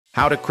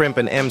How to crimp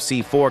an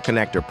MC4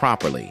 connector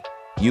properly.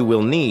 You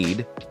will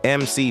need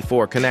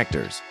MC4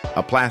 connectors,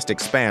 a plastic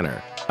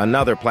spanner,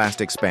 another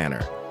plastic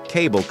spanner,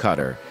 cable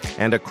cutter,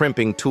 and a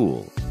crimping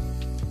tool.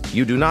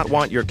 You do not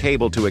want your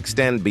cable to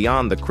extend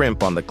beyond the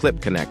crimp on the clip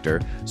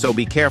connector, so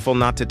be careful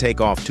not to take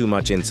off too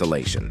much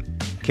insulation.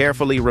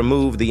 Carefully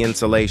remove the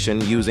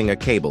insulation using a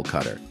cable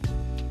cutter.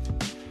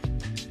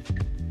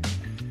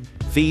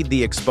 Feed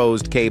the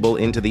exposed cable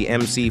into the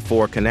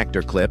MC4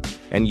 connector clip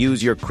and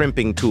use your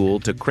crimping tool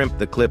to crimp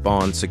the clip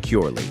on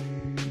securely.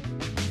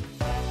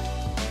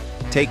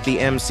 Take the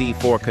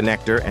MC4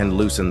 connector and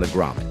loosen the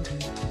grommet.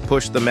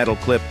 Push the metal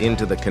clip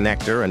into the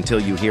connector until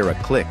you hear a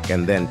click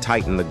and then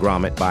tighten the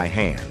grommet by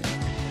hand.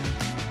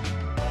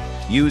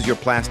 Use your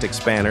plastic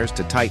spanners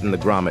to tighten the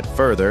grommet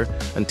further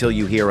until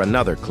you hear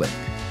another click.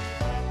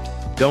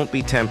 Don't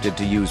be tempted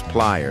to use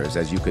pliers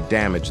as you could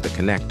damage the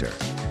connector.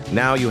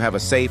 Now you have a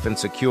safe and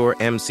secure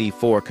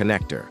MC4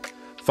 connector.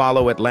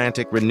 Follow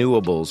Atlantic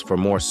Renewables for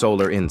more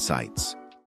solar insights.